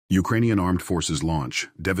Ukrainian Armed Forces launch,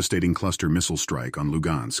 devastating cluster missile strike on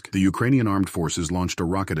Lugansk. The Ukrainian Armed Forces launched a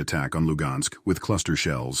rocket attack on Lugansk with cluster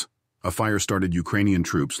shells. A fire-started Ukrainian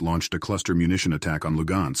troops launched a cluster munition attack on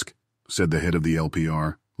Lugansk, said the head of the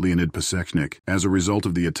LPR, Leonid Pasechnik. As a result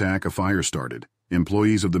of the attack, a fire started.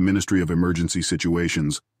 Employees of the Ministry of Emergency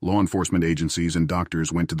Situations, law enforcement agencies, and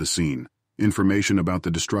doctors went to the scene. Information about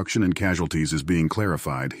the destruction and casualties is being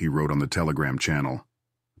clarified, he wrote on the Telegram channel.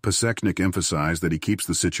 Pasechnik emphasized that he keeps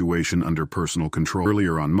the situation under personal control.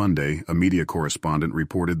 Earlier on Monday, a media correspondent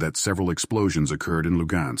reported that several explosions occurred in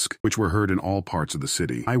Lugansk, which were heard in all parts of the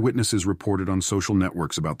city. Eyewitnesses reported on social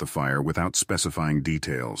networks about the fire without specifying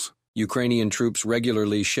details. Ukrainian troops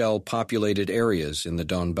regularly shell populated areas in the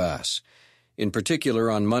Donbass. In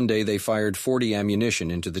particular, on Monday, they fired 40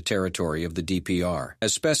 ammunition into the territory of the DPR.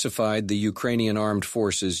 As specified, the Ukrainian Armed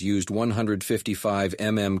Forces used 155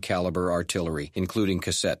 mm caliber artillery, including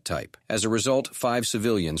cassette type. As a result, 5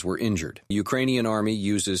 civilians were injured. The Ukrainian Army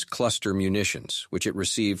uses cluster munitions, which it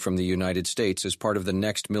received from the United States as part of the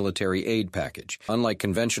next military aid package. Unlike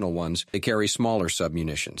conventional ones, they carry smaller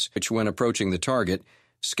submunitions, which, when approaching the target,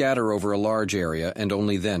 scatter over a large area and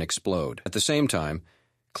only then explode. At the same time,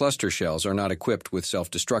 cluster shells are not equipped with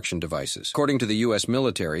self-destruction devices. According to the U.S.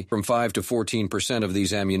 military, from 5 to 14% of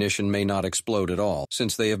these ammunition may not explode at all,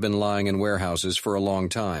 since they have been lying in warehouses for a long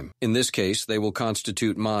time. In this case, they will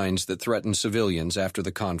constitute mines that threaten civilians after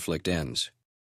the conflict ends.